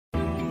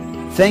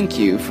Thank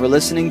you for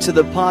listening to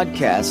the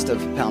podcast of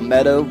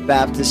Palmetto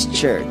Baptist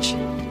Church.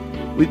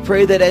 We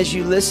pray that as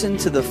you listen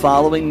to the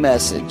following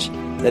message,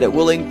 that it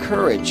will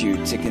encourage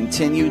you to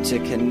continue to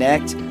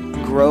connect,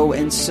 grow,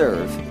 and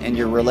serve in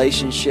your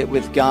relationship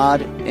with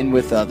God and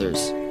with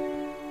others.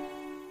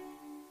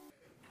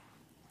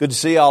 Good to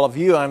see all of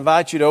you. I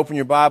invite you to open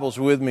your Bibles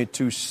with me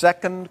to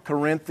 2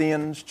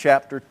 Corinthians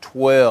chapter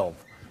 12.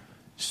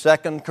 2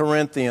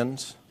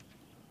 Corinthians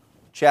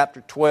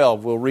chapter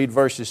 12. We'll read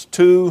verses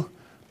 2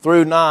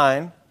 through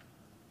 9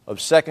 of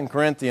 2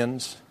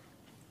 Corinthians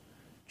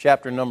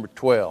chapter number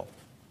 12.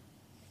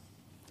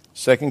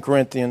 2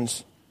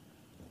 Corinthians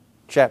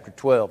chapter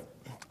 12.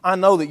 I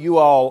know that you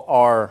all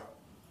are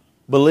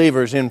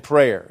believers in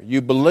prayer. You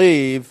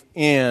believe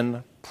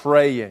in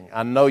praying.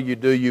 I know you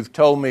do. You've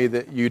told me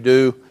that you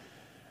do.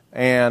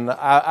 And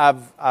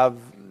I've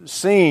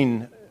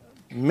seen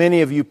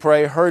many of you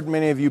pray, heard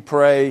many of you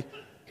pray,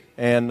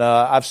 and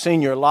I've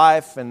seen your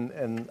life,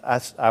 and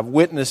I've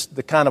witnessed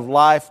the kind of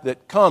life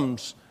that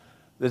comes,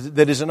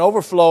 that is an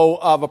overflow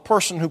of a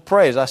person who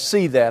prays. I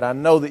see that. I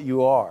know that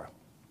you are.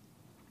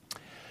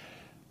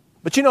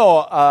 But you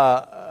know,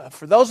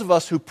 for those of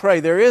us who pray,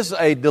 there is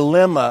a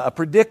dilemma, a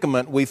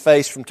predicament we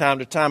face from time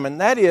to time,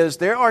 and that is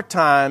there are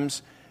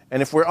times,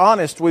 and if we're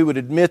honest, we would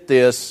admit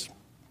this,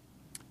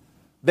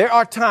 there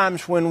are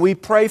times when we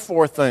pray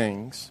for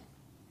things,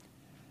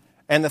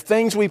 and the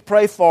things we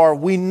pray for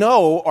we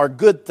know are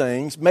good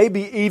things,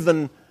 maybe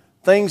even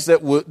things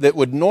that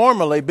would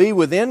normally be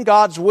within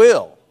God's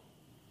will,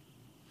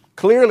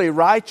 clearly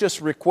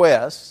righteous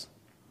requests,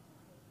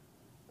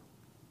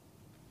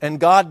 and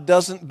God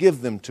doesn't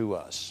give them to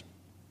us.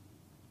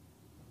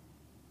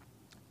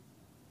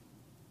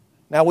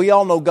 Now, we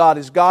all know God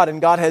is God,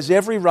 and God has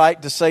every right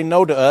to say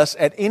no to us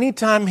at any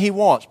time He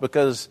wants,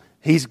 because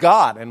He's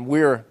God and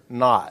we're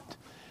not.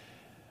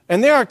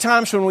 And there are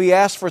times when we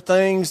ask for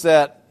things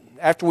that,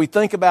 after we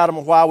think about them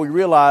a while, we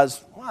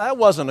realize, well, that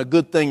wasn't a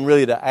good thing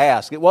really to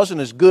ask. It wasn't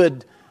as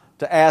good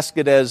to ask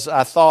it as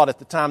I thought at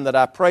the time that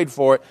I prayed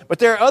for it. But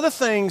there are other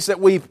things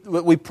that we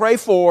pray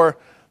for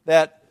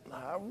that,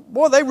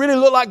 boy, they really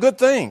look like good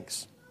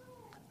things.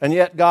 And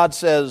yet God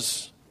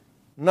says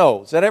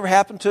no. Has that ever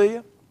happened to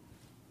you?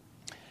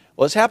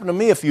 Well, it's happened to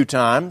me a few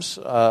times,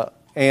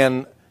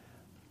 and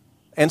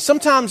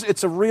sometimes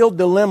it's a real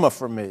dilemma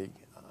for me.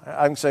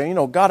 I can say, you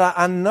know, God,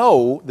 I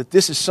know that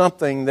this is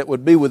something that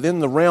would be within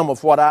the realm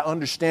of what I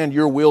understand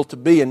your will to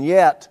be, and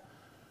yet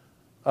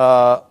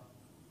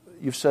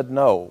you've said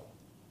no.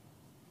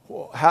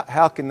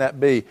 How can that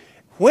be?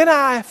 When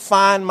I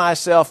find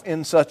myself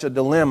in such a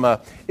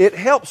dilemma, it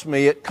helps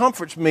me, it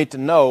comforts me to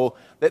know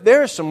that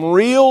there are some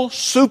real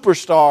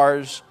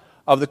superstars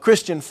of the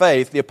Christian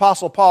faith, the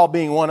Apostle Paul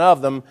being one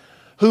of them,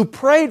 who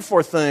prayed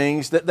for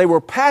things that they were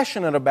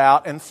passionate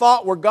about and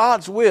thought were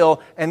God's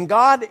will, and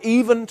God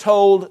even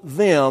told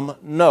them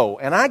no.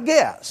 And I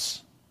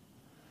guess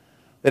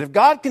that if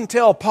God can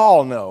tell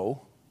Paul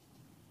no,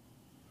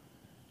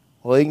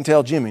 well, He can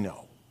tell Jimmy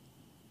no.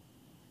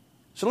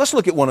 So let's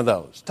look at one of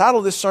those. The title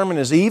of this sermon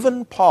is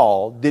Even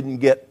Paul Didn't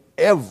Get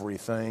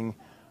Everything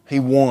He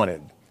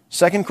Wanted.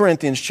 2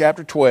 Corinthians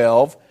chapter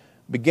 12,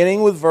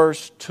 beginning with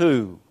verse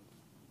 2.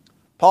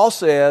 Paul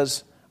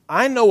says,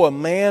 I know a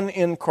man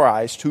in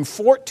Christ who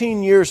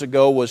 14 years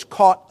ago was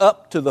caught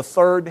up to the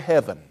third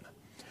heaven.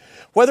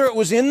 Whether it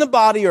was in the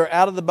body or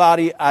out of the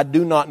body, I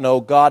do not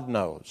know. God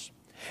knows.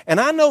 And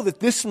I know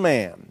that this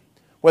man,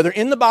 whether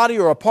in the body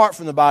or apart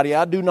from the body,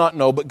 I do not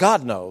know, but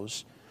God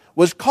knows,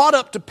 was caught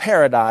up to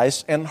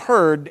paradise and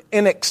heard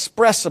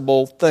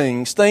inexpressible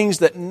things, things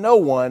that no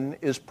one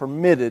is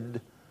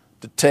permitted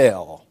to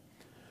tell.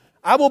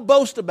 I will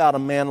boast about a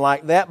man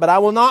like that, but I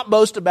will not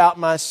boast about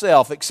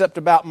myself, except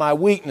about my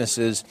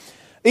weaknesses.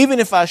 Even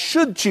if I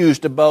should choose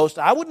to boast,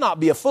 I would not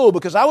be a fool,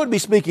 because I would be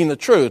speaking the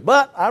truth.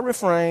 But I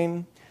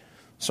refrain,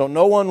 so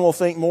no one will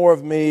think more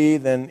of me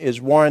than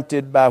is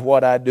warranted by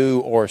what I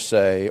do or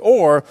say,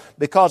 or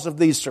because of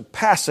these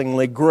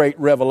surpassingly great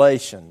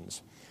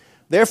revelations.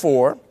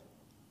 Therefore,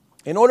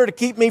 in order to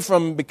keep me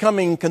from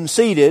becoming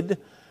conceited,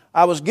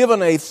 I was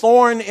given a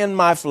thorn in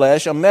my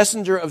flesh, a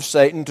messenger of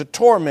Satan to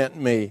torment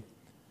me.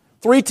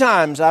 3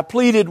 times I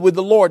pleaded with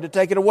the Lord to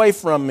take it away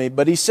from me,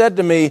 but He said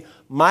to me,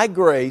 my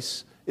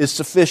grace is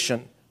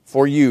sufficient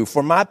for you,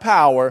 for my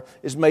power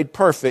is made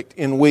perfect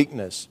in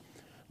weakness.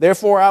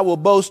 Therefore I will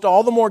boast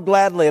all the more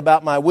gladly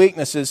about my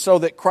weaknesses, so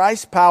that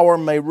Christ's power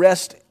may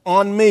rest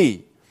on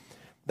me.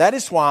 That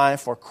is why,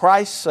 for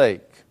Christ's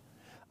sake,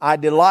 I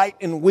delight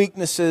in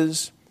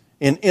weaknesses,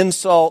 in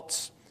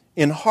insults,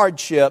 in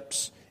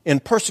hardships, in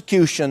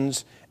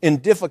persecutions, in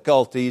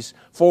difficulties.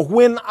 For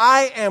when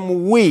I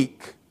am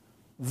weak,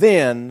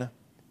 then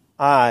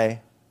I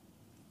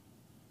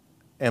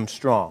am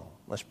strong.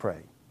 Let's pray.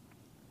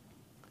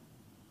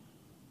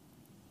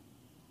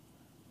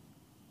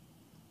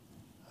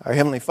 Our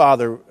Heavenly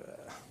Father,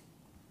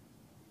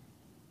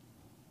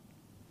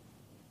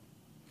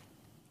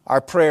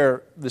 our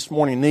prayer this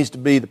morning needs to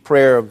be the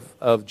prayer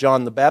of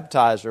John the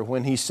Baptizer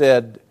when he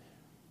said,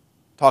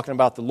 talking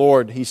about the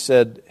Lord, he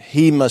said,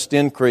 He must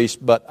increase,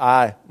 but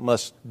I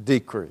must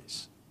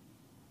decrease.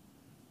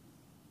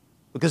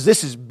 Because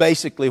this is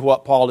basically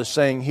what Paul is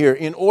saying here.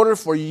 In order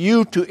for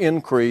you to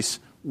increase,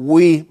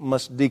 we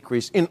must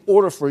decrease. In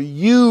order for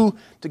you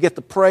to get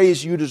the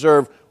praise you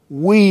deserve,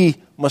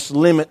 we must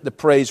limit the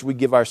praise we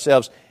give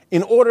ourselves.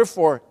 In order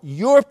for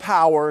your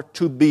power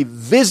to be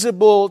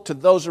visible to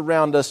those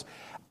around us,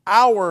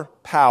 our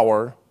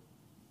power,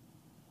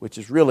 which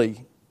is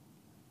really,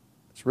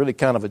 it's really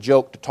kind of a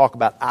joke to talk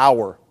about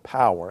our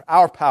power,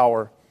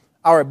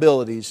 our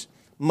abilities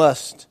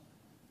must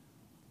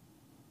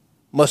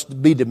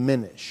be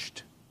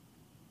diminished.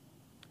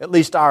 At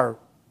least our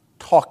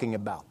talking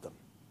about them.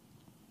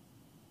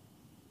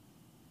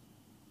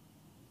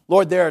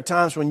 Lord, there are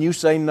times when you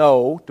say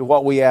no to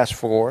what we ask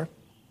for.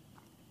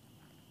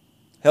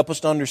 Help us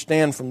to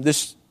understand from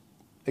this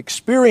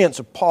experience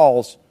of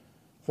Paul's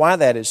why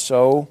that is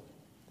so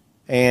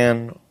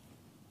and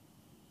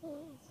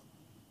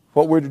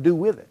what we're to do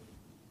with it.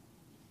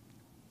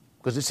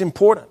 Because it's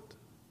important.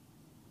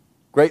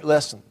 Great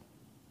lesson.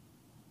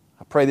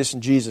 I pray this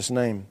in Jesus'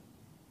 name.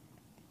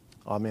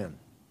 Amen.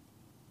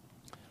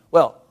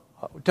 Well,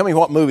 tell me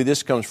what movie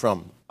this comes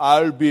from.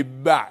 I'll be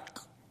back.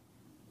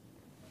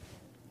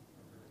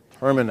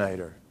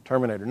 Terminator.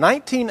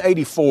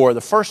 1984,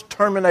 the first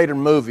Terminator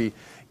movie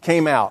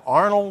came out.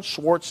 Arnold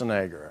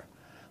Schwarzenegger,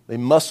 the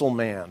muscle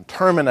man.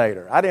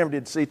 Terminator. I never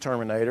did see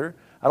Terminator.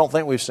 I don't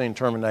think we've seen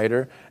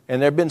Terminator.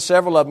 And there have been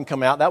several of them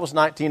come out. That was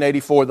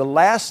 1984.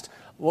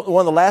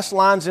 One of the last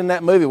lines in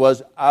that movie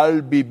was,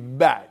 I'll be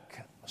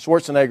back.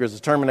 Schwarzenegger, as the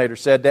Terminator,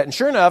 said that. And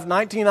sure enough,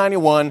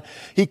 1991,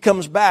 he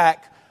comes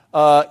back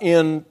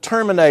in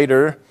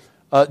Terminator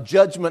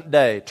Judgment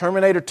Day.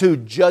 Terminator 2,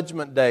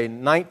 Judgment Day,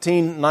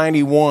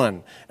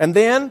 1991. And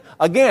then,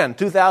 again,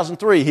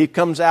 2003, he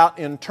comes out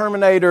in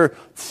Terminator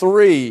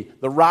 3,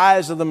 The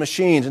Rise of the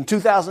Machines. In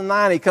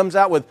 2009, he comes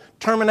out with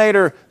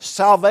Terminator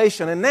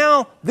Salvation. And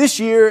now, this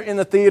year in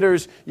the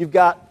theaters, you've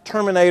got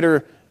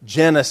Terminator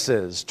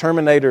Genesis.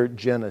 Terminator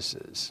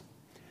Genesis.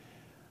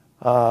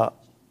 How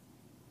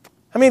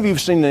many of you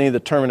have seen any of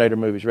the Terminator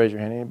movies? Raise your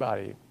hand.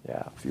 Anybody?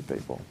 Yeah, a few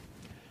people.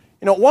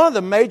 You know, one of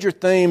the major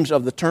themes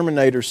of the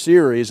Terminator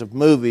series of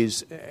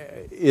movies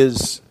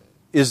is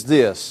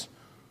this: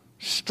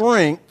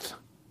 strength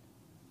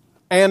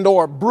and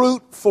or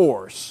brute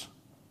force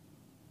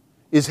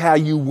is how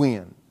you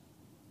win.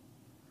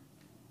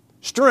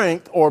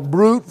 Strength or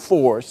brute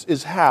force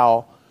is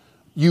how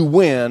you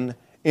win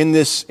in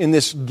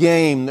this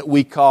game that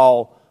we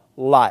call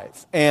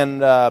life.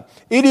 And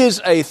it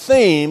is a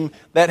theme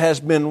that has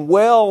been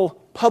well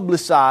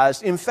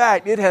publicized. In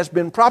fact, it has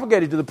been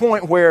propagated to the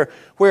point where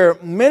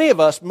many of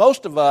us,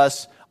 most of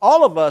us,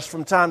 all of us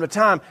from time to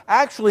time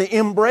actually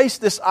embrace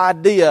this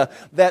idea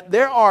that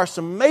there are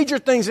some major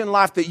things in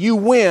life that you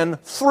win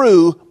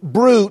through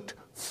brute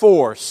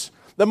force.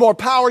 The more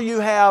power you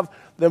have,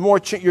 the more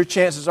your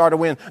chances are to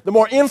win. The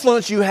more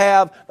influence you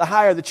have, the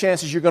higher the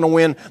chances you're going to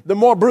win. The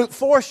more brute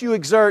force you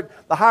exert,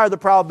 the higher the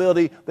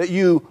probability that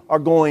you are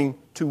going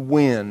to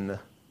win.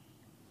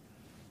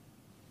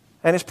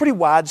 And it's pretty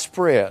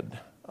widespread.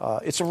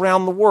 It's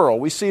around the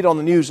world. We see it on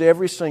the news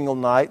every single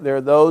night. There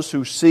are those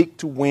who seek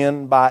to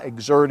win by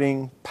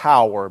exerting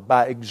power,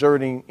 by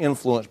exerting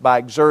influence, by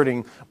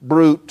exerting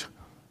brute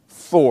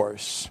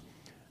force.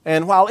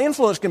 And while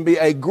influence can be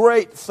a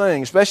great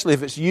thing, especially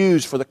if it's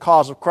used for the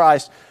cause of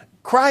Christ,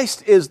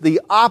 Christ is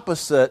the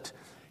opposite.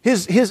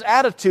 His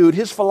attitude,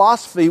 his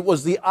philosophy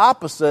was the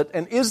opposite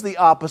and is the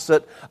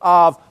opposite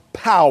of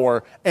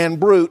power and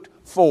brute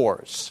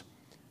force.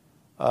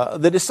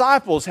 The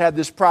disciples had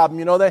this problem.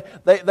 You know,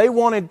 they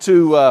wanted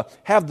to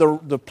have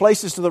the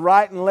places to the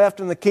right and left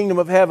in the kingdom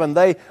of heaven.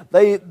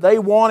 They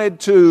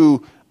wanted to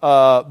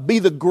be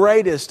the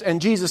greatest.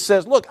 And Jesus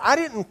says, look, I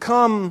didn't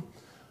come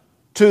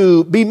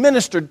to be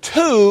ministered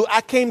to.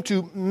 I came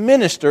to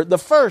minister. The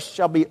first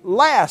shall be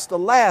last, the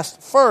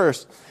last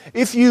first.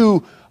 If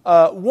you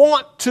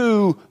want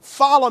to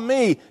follow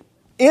me,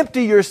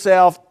 empty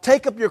yourself,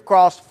 take up your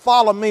cross,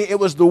 follow me. It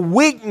was the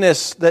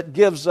weakness that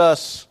gives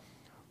us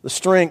the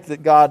strength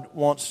that God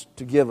wants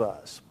to give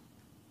us.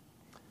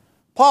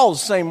 Paul's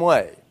the same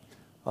way.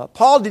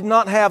 Paul did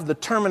not have the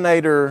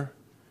Terminator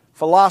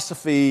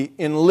philosophy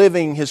in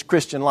living his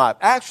Christian life.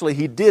 Actually,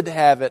 he did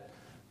have it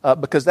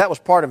because that was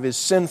part of his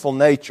sinful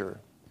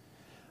nature.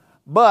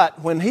 But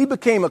when he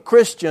became a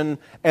Christian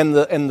and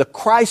the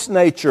Christ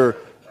nature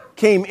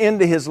came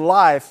into his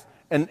life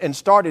and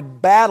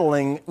started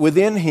battling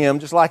within him,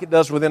 just like it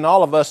does within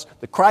all of us,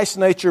 the Christ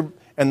nature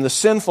and the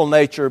sinful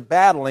nature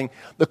battling.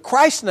 The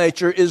Christ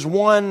nature is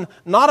one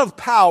not of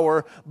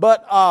power,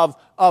 but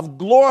of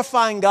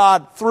glorifying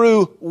God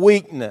through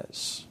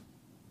weakness.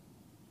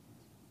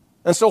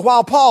 And so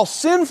while Paul's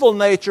sinful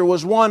nature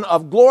was one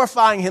of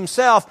glorifying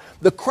himself,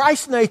 the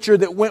Christ nature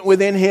that went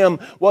within him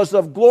was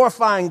of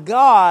glorifying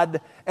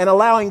God and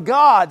allowing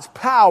God's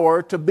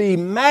power to be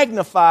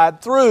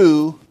magnified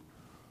through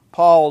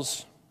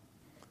Paul's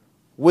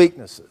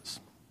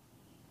weaknesses.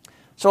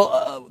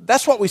 So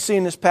that's what we see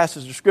in this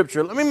passage of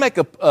Scripture. Let me make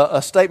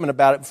a statement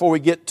about it before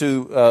we get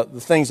to the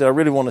things that I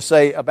really want to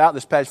say about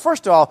this passage.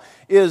 First of all,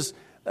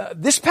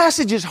 this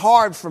passage is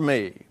hard for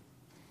me.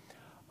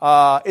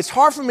 It's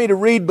hard for me to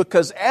read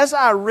because as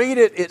I read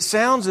it, it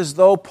sounds as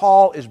though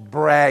Paul is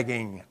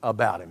bragging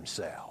about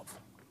himself.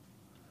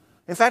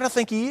 In fact, I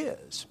think he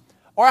is.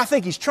 Or I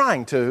think he's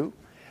trying to.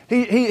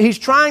 He's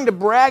trying to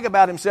brag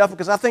about himself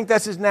because I think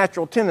that's his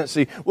natural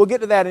tendency. We'll get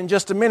to that in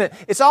just a minute.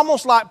 It's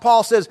almost like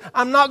Paul says,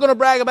 I'm not going to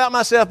brag about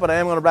myself, but I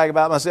am going to brag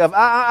about myself.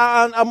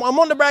 I'm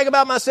going to brag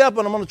about myself,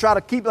 but I'm going to try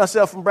to keep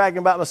myself from bragging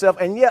about myself.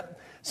 And yet,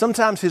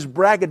 sometimes his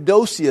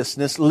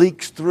braggadociousness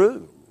leaks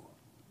through.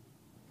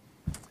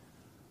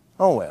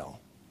 Oh well.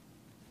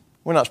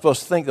 We're not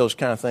supposed to think those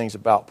kind of things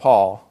about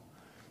Paul.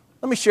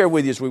 Let me share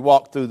with you as we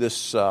walk through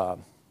this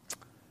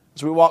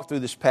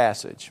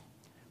passage.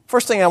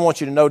 First thing I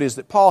want you to note is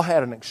that Paul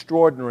had an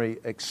extraordinary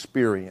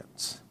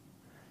experience.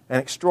 An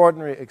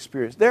extraordinary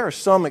experience. There are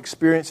some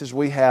experiences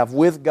we have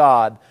with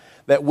God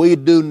that we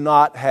do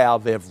not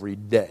have every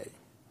day.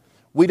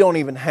 We don't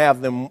even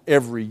have them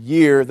every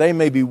year. They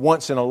may be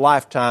once in a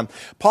lifetime.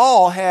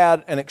 Paul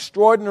had an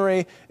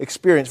extraordinary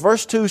experience.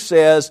 Verse 2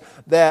 says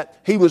that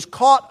he was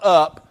caught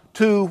up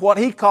to what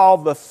he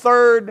called the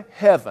third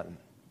heaven.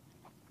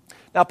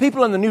 Now,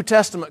 people in the New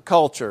Testament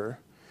culture,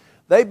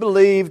 they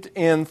believed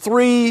in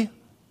three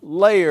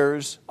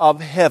layers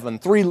of heaven,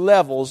 three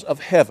levels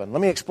of heaven.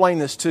 Let me explain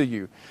this to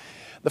you.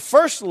 The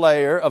first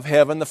layer of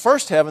heaven, the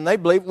first heaven, they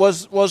believed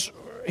was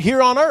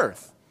here on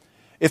earth.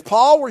 If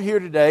Paul were here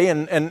today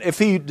and if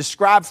he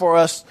described for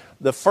us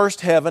the first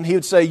heaven, he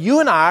would say,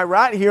 you and I,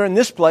 right here in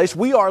this place,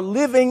 we are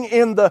living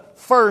in the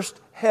first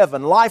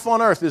heaven. Life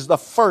on earth is the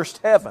first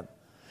heaven.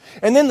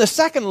 And then the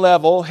second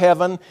level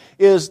heaven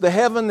is the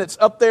heaven that's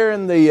up there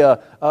in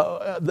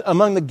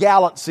among the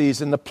galaxies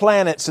and the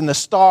planets and the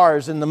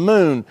stars and the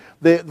moon.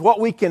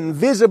 What we can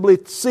visibly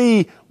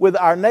see with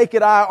our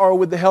naked eye or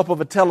with the help of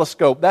a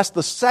telescope. That's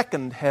the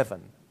second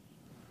heaven.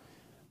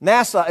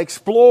 NASA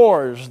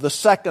explores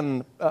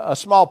a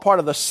small part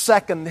of the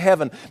second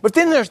heaven. But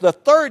then there's the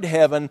third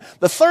heaven.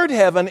 The third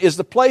heaven is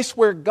the place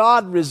where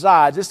God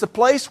resides. It's the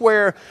place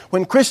where,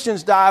 when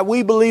Christians die,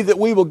 we believe that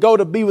we will go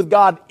to be with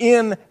God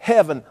in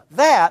heaven.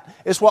 That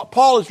is what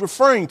Paul is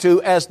referring to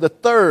as the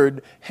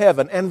third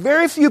heaven. And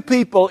very few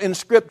people in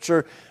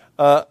Scripture,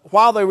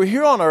 while they were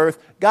here on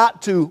earth,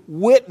 got to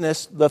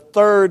witness the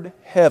third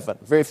heaven.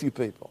 Very few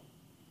people.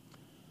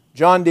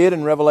 John did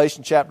in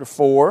Revelation chapter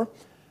 4.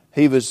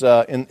 He was,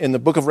 in the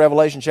book of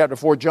Revelation chapter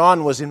 4,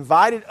 John was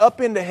invited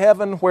up into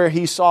heaven where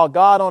he saw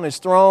God on His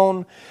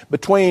throne.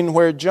 Between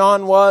where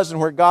John was and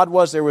where God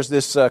was, there was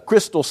this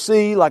crystal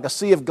sea, like a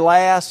sea of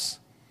glass.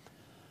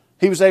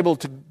 He was able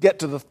to get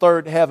to the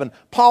third heaven.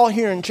 Paul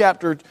here in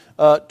chapter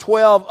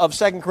 12 of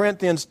 2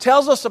 Corinthians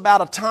tells us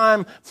about a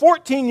time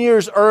 14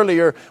 years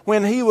earlier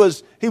when he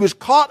was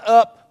caught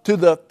up to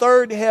the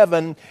third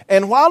heaven.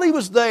 And while he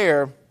was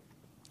there,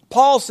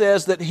 Paul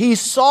says that he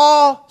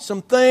saw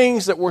some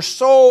things that were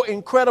so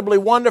incredibly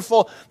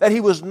wonderful that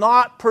he was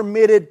not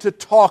permitted to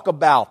talk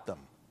about them.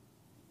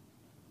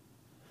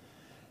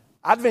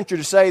 I'd venture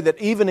to say that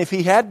even if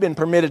he had been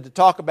permitted to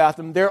talk about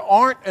them, there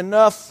aren't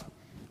enough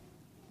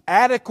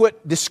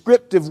adequate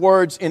descriptive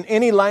words in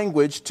any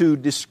language to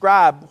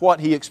describe what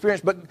he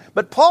experienced.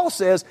 But Paul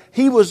says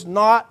he was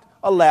not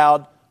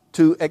allowed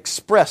to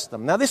express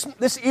them. Now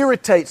this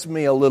irritates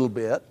me a little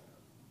bit.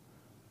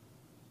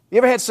 You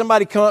ever had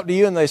somebody come up to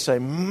you and they say,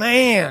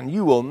 man,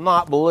 you will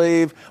not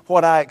believe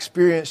what I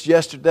experienced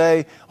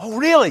yesterday. Oh,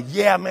 really?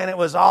 Yeah, man, it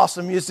was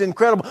awesome. It's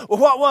incredible. Well,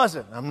 what was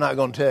it? I'm not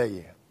going to tell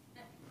you.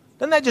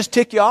 Doesn't that just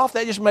tick you off?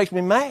 That just makes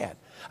me mad.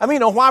 I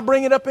mean, why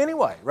bring it up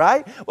anyway,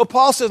 right? Well,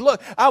 Paul says,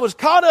 look, I was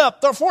caught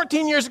up,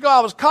 14 years ago, I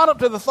was caught up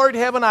to the third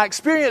heaven. I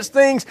experienced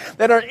things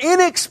that are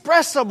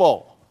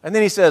inexpressible. And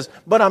then he says,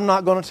 but I'm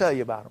not going to tell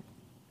you about them.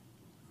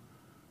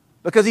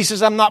 Because he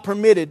says, I'm not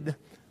permitted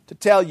to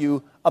tell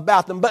you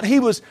about them. But he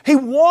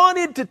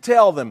wanted to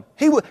tell them.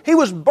 He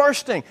was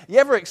bursting. You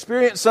ever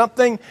experienced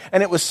something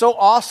and it was so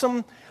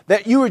awesome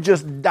that you were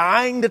just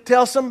dying to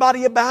tell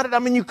somebody about it? I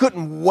mean, you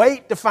couldn't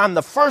wait to find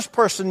the first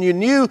person you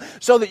knew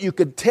so that you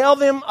could tell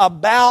them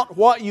about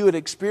what you had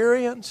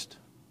experienced.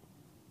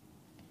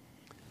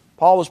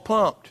 Paul was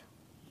pumped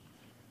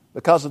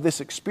because of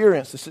this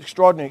experience, this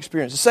extraordinary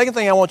experience. The second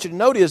thing I want you to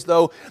note is,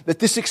 though, that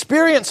this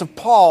experience of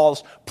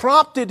Paul's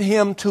prompted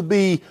him to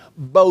be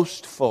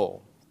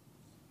boastful.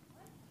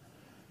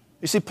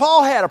 You see,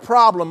 Paul had a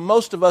problem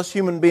most of us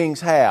human beings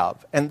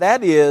have, and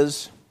that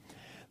is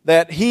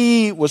that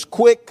he was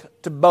quick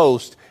to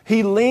boast.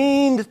 He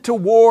leaned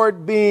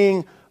toward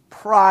being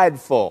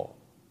prideful.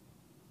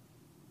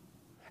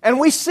 And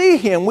we see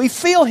him, we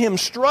feel him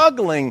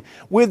struggling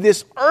with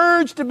this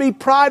urge to be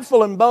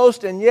prideful and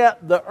boast, and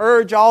yet the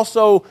urge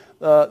also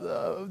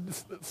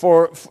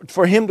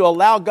for him to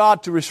allow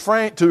God to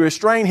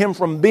restrain him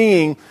from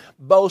being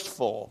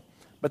boastful.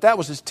 But that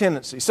was his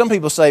tendency. Some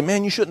people say,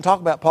 man, you shouldn't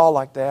talk about Paul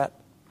like that.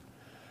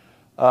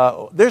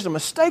 There's a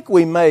mistake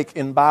we make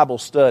in Bible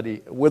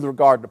study with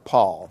regard to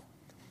Paul.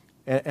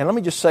 And let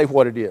me just say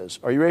what it is.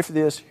 Are you ready for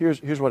this?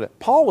 Here's what it is.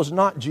 Paul was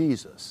not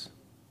Jesus.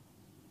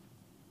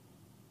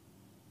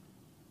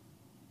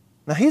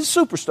 Now, he's a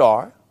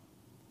superstar.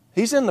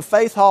 He's in the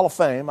Faith Hall of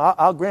Fame.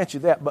 I'll grant you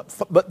that.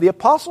 But the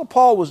Apostle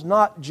Paul was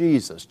not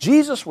Jesus.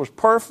 Jesus was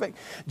perfect.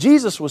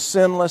 Jesus was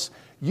sinless.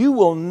 You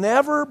will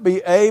never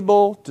be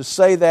able to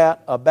say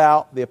that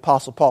about the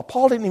Apostle Paul.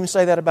 Paul didn't even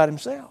say that about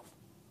himself.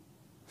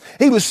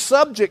 He was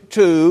subject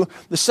to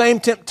the same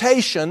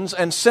temptations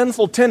and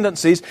sinful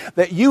tendencies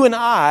that you and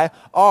I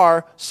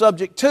are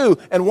subject to.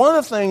 And one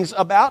of the things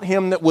about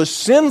him that was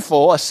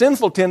sinful, a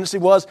sinful tendency,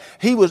 was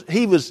he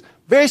was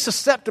very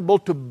susceptible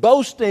to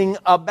boasting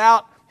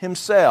about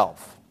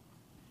himself.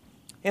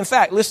 In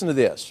fact, listen to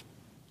this.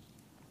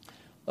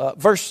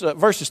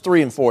 Verses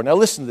 3 and 4. Now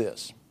listen to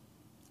this.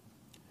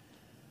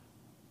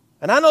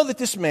 And I know that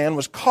this man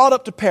was caught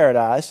up to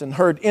paradise and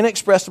heard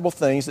inexpressible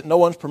things that no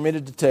one's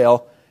permitted to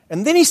tell.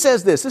 And then he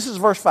says this. This is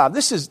verse 5.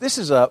 This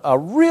is a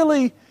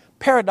really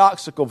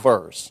paradoxical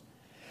verse.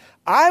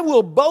 I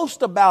will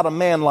boast about a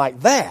man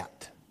like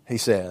that, he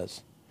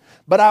says,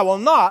 but I will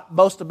not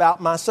boast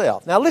about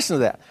myself. Now listen to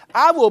that.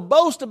 I will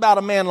boast about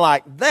a man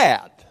like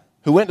that,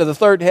 who went to the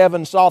third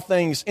heaven and saw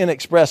things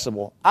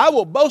inexpressible. I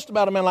will boast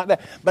about a man like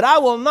that, but I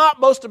will not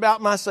boast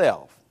about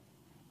myself.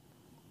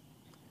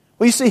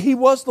 Well, you see, he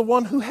was the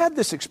one who had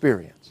this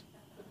experience.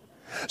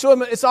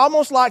 So it's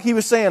almost like he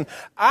was saying,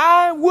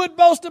 I would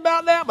boast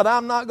about that, but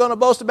I'm not going to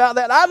boast about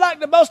that. I'd like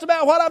to boast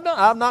about what I've done.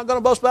 I'm not going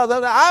to boast about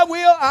that. I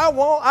will, I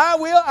won't, I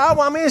will, I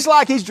won't. I mean, it's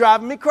like he's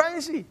driving me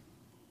crazy.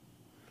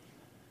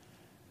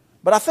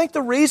 But I think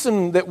the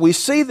reason that we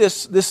see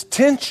this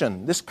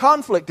tension, this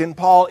conflict in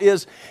Paul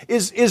is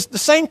the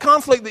same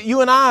conflict that you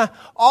and I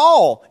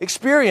all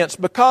experience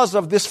because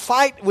of this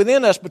fight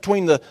within us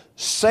between the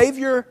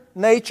Savior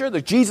nature,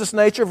 the Jesus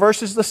nature,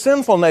 versus the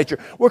sinful nature.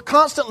 We're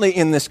constantly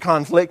in this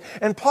conflict,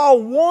 and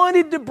Paul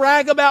wanted to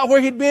brag about where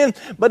he'd been,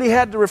 but he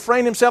had to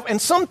refrain himself.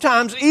 And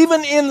sometimes,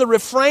 even in the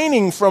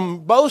refraining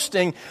from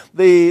boasting,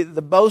 the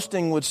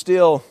boasting would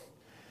still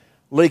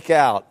leak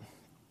out.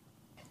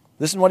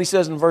 Listen to what he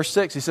says in verse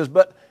 6. He says,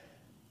 but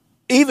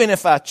even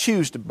if I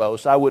choose to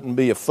boast, I wouldn't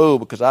be a fool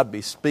because I'd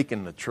be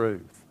speaking the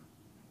truth.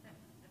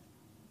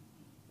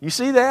 You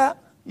see that?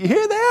 You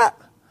hear that?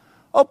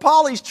 Oh,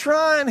 Paul, he's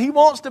trying. He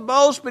wants to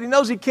boast, but he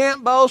knows he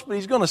can't boast, but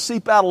he's going to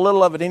seep out a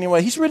little of it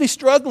anyway. He's really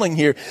struggling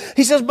here.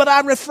 He says, but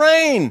I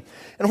refrain.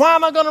 And why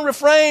am I going to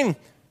refrain?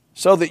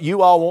 So that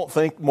you all won't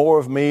think more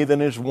of me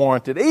than is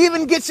warranted. He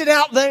even gets it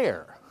out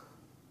there.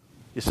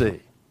 You see.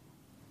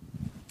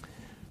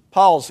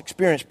 Paul's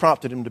experience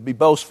prompted him to be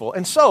boastful.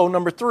 And so,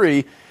 number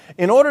 3,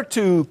 in order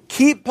to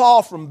keep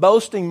Paul from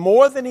boasting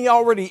more than he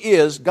already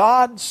is,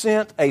 God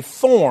sent a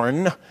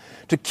thorn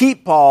to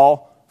keep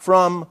Paul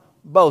from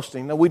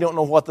boasting. Now, we don't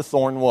know what the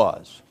thorn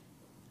was.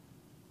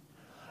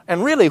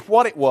 And really,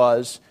 what it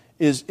was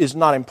is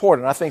not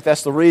important. I think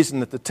that's the reason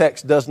that the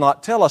text does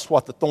not tell us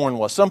what the thorn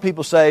was. Some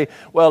people say,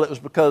 well, it was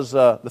because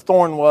the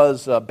thorn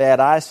was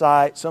bad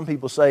eyesight. Some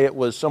people say it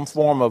was some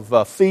form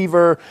of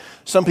fever.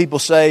 Some people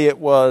say it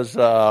was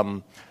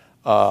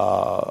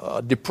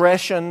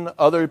depression.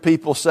 Other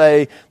people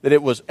say that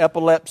it was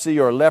epilepsy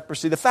or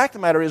leprosy. The fact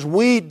of the matter is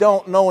we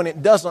don't know, and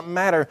it doesn't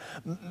matter.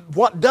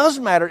 What does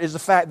matter is the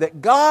fact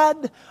that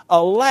God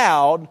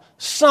allowed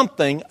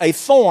something, a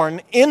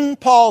thorn, in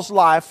Paul's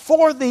life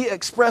for the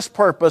express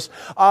purpose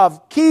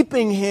of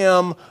keeping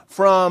him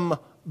from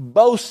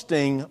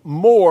boasting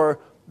more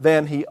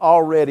than he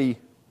already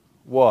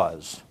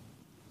was.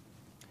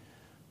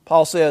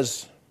 Paul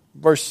says,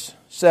 verse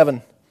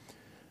 7,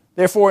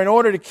 therefore, in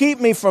order to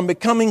keep me from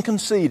becoming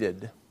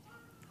conceited,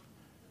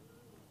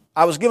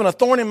 I was given a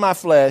thorn in my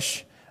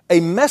flesh, a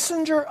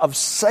messenger of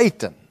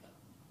Satan.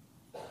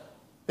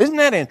 Isn't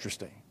that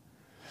interesting?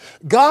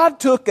 God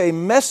took a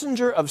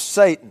messenger of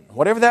Satan,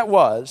 whatever that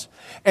was,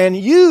 and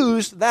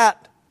used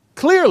that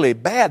clearly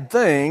bad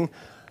thing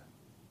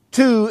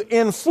to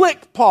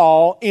inflict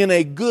Paul in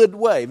a good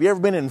way. Have you ever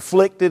been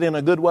inflicted in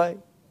a good way?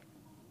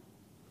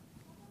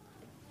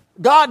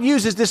 God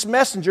uses this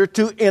messenger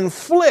to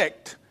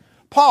inflict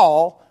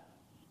Paul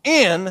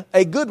in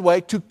a good way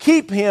to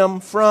keep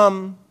him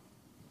from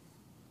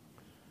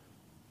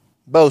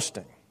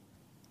boasting.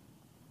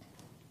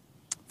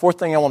 Fourth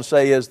thing I want to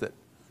say is that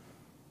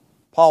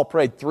Paul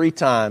prayed 3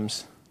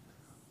 times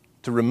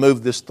to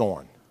remove this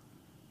thorn.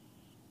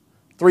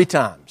 3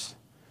 times.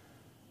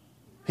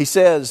 He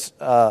says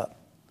in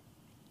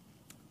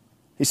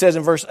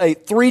verse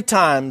 8, 3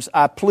 times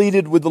I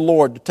pleaded with the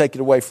Lord to take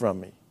it away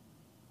from me.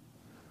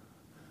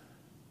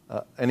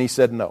 And he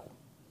said no.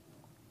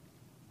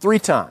 3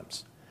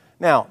 times.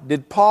 Now,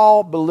 did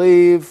Paul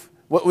believe,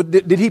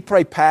 did he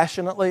pray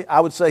passionately?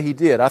 I would say he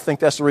did. I think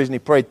that's the reason he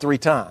prayed 3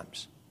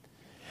 times.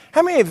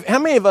 How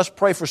many of us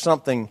pray for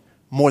something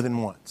more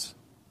than once?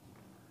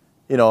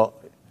 You know,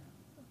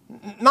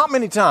 not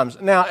many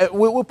times. Now,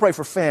 we'll pray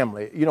for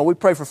family. You know, we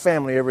pray for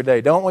family every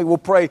day, don't we?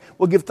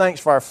 We'll give thanks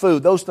for our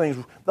food. Those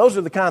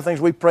are the kind of things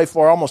we pray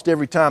for almost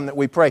every time that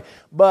we pray.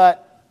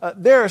 But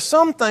there are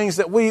some things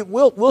that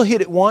we'll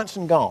hit it once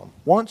and gone,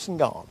 once and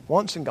gone,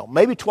 once and gone,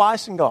 maybe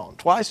twice and gone,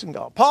 twice and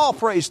gone. Paul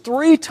prays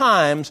 3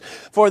 times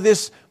for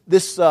this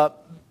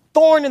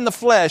thorn in the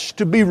flesh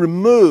to be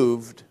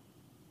removed.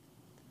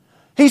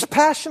 He's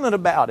passionate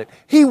about it.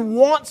 He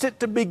wants it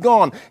to be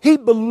gone. He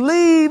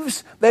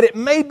believes that it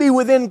may be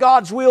within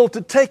God's will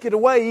to take it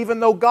away, even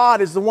though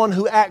God is the one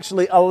who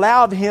actually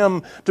allowed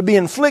him to be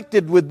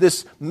inflicted with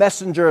this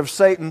messenger of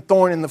Satan,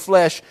 thorn in the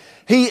flesh.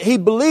 He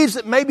believes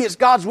that maybe it's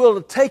God's will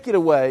to take it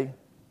away.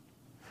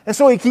 And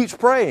so he keeps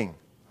praying.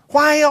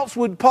 Why else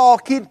would Paul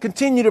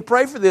continue to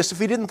pray for this if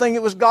he didn't think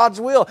it was God's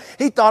will?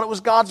 He thought it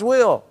was God's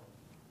will.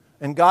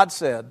 And God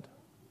said,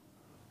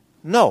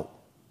 no.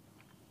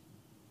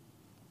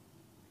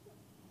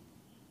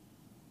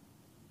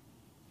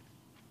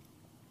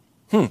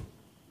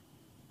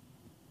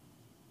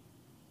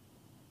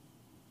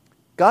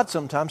 God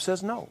sometimes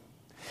says no.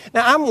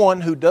 Now, I'm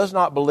one who does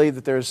not believe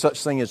that there is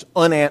such thing as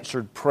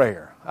unanswered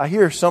prayer. I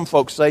hear some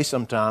folks say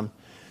sometimes,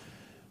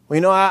 well,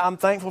 you know, I'm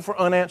thankful for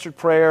unanswered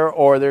prayer,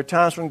 or there are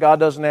times when God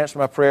doesn't answer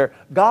my prayer.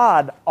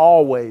 God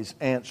always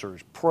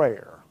answers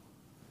prayer.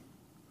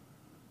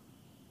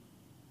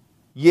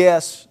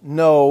 Yes,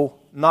 no,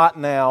 not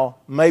now,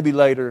 maybe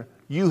later.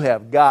 You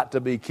have got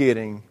to be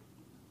kidding.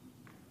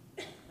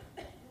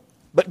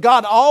 But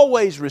God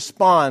always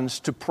responds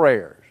to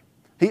prayers.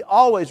 He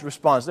always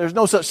responds. There's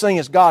no such thing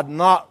as God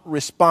not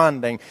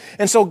responding.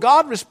 And so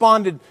God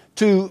responded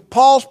to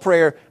Paul's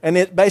prayer,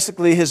 and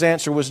basically his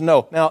answer was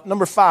no. Now,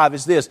 number 5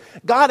 is this.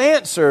 God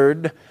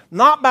answered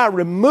not by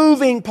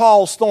removing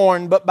Paul's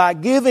thorn, but by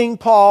giving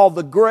Paul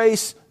the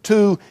grace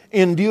to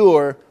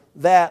endure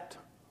that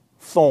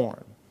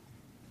thorn.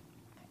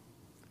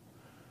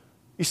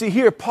 You see,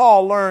 here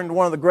Paul learned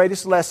one of the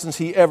greatest lessons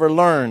he ever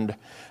learned.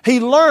 He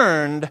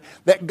learned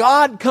that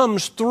God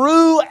comes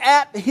through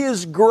at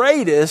His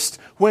greatest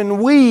when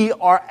we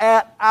are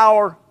at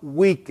our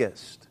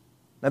weakest.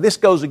 Now, this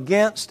goes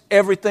against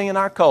everything in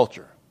our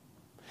culture.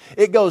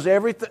 It goes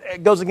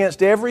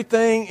against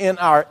everything in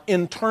our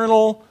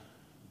internal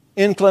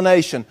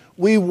inclination.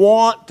 We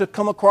want to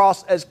come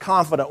across as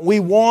confident. We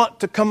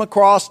want to come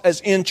across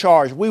as in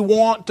charge. We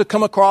want to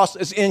come across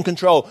as in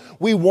control.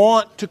 We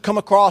want to come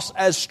across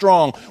as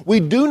strong.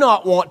 We do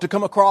not want to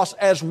come across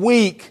as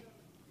weak,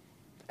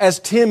 as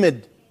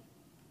timid,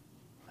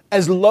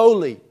 as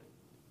lowly.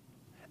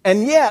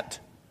 And yet,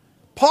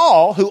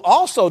 Paul, who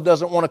also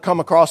doesn't want to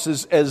come across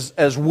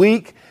as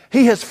weak,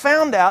 he has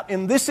found out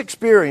in this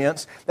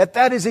experience that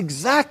that is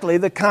exactly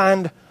the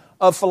kind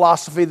of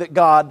philosophy that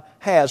God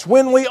has.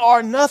 When we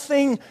are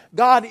nothing,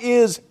 God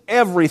is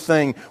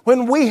everything.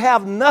 When we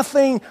have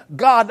nothing,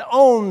 God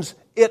owns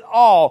it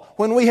all.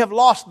 When we have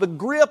lost the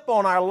grip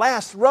on our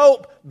last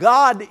rope,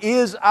 God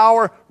is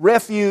our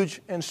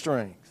refuge and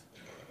strength.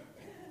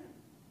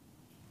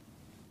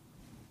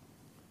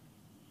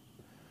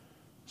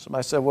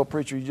 Somebody said, well,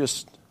 preacher, you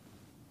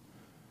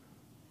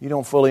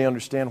don't fully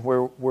understand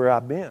where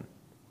I've been,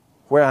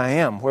 where I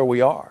am, where we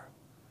are.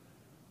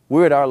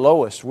 We're at our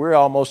lowest. We're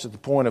almost at the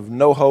point of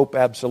no hope,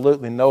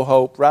 absolutely no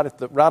hope, right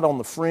on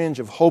the fringe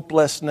of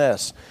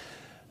hopelessness.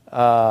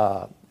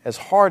 As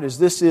hard as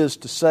this is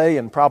to say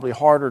and probably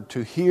harder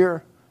to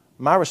hear,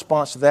 my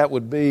response to that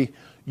would be,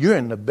 you're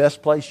in the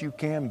best place you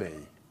can be.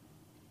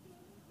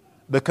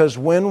 Because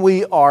when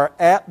we are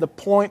at the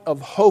point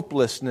of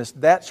hopelessness,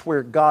 that's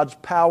where God's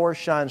power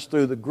shines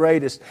through the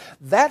greatest.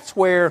 That's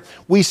where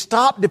we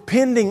stop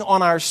depending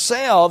on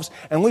ourselves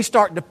and we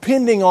start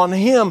depending on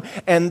Him.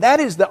 And that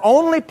is the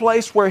only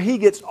place where He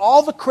gets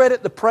all the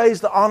credit, the praise,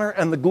 the honor,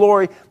 and the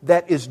glory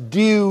that is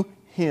due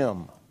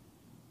Him.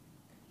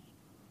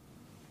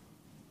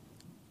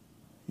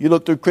 You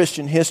look through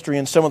Christian history,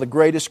 and some of the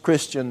greatest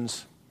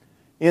Christians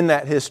in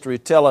that history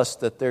tell us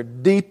that their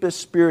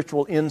deepest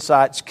spiritual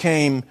insights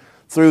came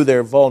through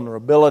their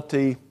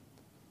vulnerability,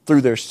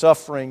 through their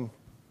suffering,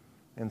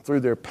 and through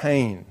their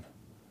pain.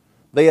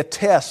 They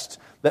attest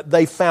that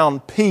they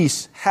found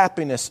peace,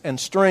 happiness, and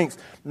strength,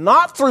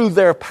 not through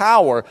their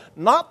power,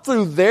 not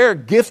through their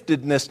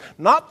giftedness,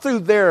 not through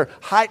their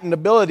heightened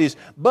abilities,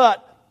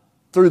 but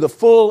through the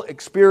full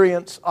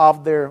experience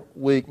of their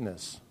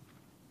weakness.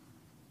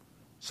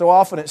 So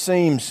often it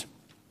seems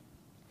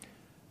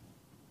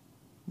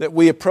that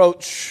we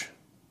approach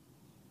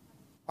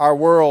our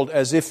world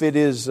as if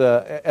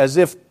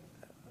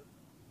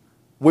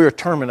we're a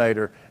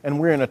Terminator, and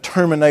we're in a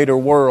Terminator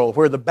world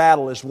where the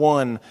battle is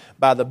won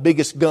by the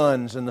biggest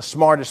guns and the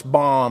smartest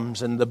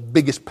bombs and the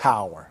biggest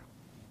power.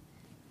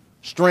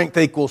 Strength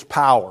equals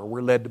power,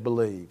 we're led to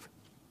believe.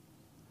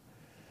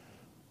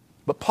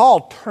 But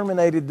Paul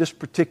terminated this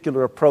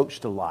particular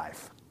approach to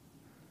life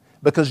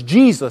because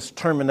Jesus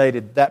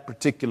terminated that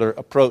particular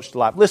approach to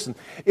life. Listen,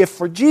 if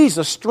for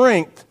Jesus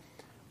strength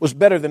was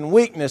better than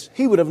weakness,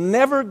 He would have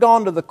never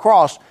gone to the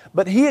cross.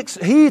 But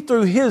he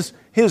through his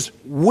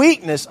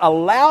weakness,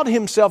 allowed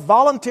Himself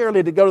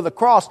voluntarily to go to the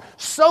cross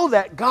so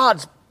that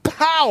God's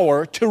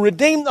power to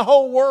redeem the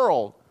whole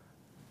world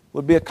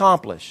would be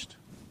accomplished.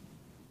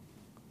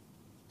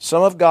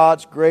 Some of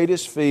God's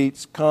greatest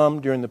feats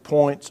come during the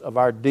points of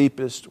our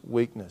deepest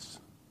weakness.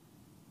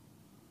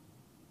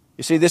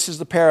 You see, this is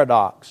the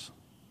paradox.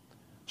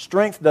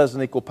 Strength doesn't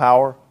equal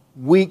power.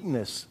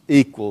 Weakness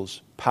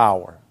equals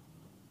power.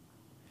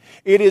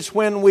 It is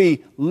when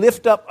we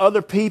lift up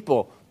other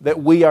people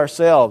that we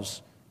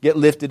ourselves get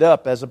lifted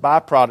up as a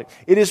byproduct.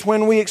 It is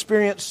when we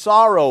experience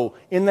sorrow.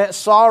 In that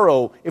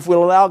sorrow, if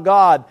we'll allow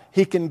God,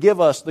 He can give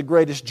us the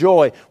greatest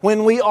joy.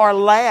 When we are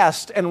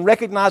last and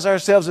recognize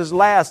ourselves as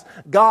last,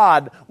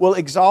 God will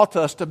exalt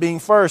us to being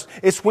first.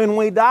 It's when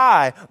we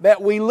die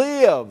that we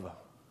live.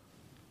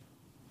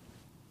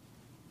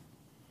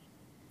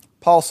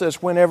 Paul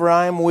says, whenever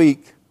I am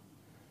weak,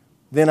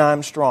 then I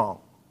am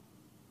strong.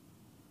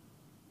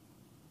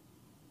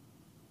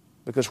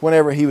 Because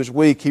whenever he was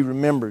weak, he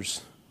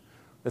remembers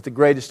that the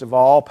greatest of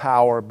all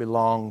power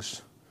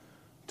belongs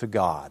to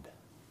God.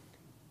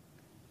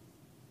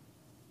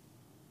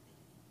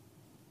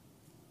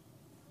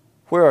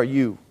 Where are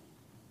you?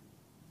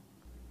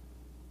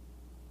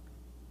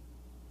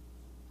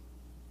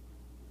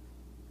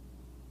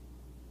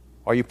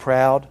 Are you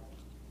proud?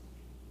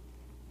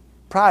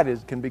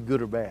 Pride can be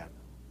good or bad.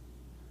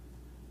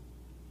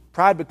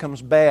 Pride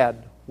becomes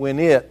bad when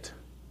it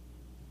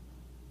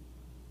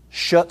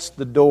shuts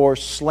the door,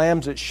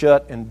 slams it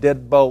shut, and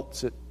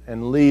deadbolts it,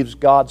 and leaves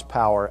God's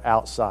power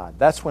outside.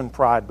 That's when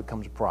pride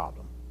becomes a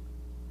problem.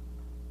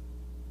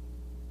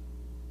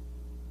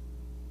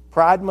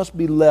 Pride must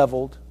be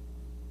leveled.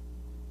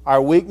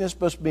 Our weakness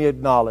must be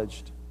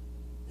acknowledged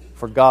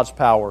for God's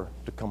power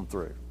to come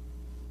through.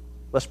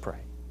 Let's pray.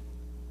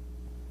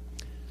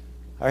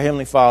 Our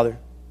Heavenly Father,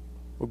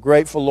 we're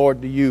grateful,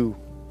 Lord, to You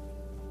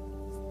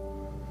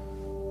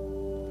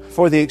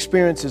for the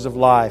experiences of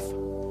life.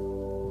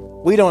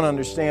 We don't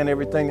understand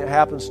everything that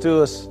happens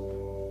to us,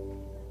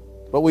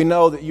 but we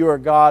know that You are a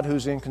God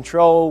who's in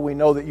control. We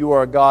know that You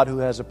are a God who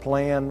has a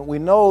plan. We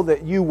know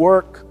that You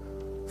work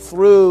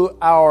through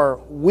our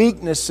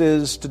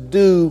weaknesses to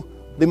do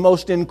the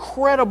most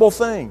incredible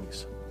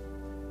things.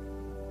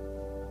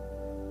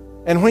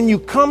 And when You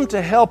come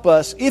to help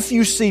us, if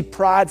You see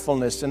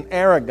pridefulness and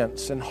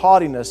arrogance and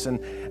haughtiness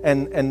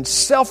and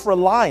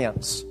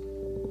self-reliance,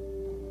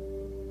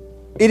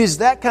 it is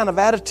that kind of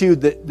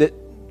attitude that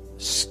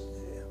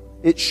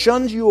it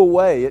shuns You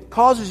away. It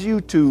causes you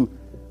to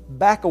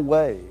back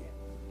away.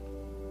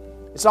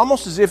 It's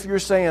almost as if You're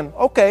saying,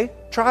 okay,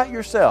 try it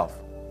yourself.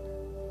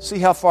 See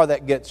how far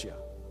that gets you.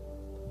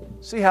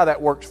 See how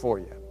that works for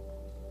you.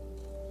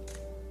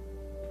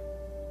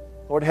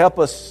 Lord, help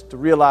us to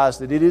realize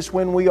that it is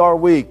when we are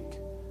weak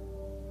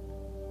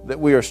that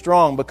we are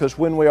strong, because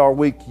when we are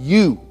weak,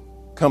 You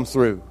come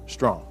through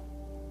strong.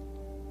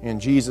 In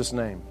Jesus'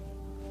 name,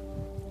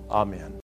 amen.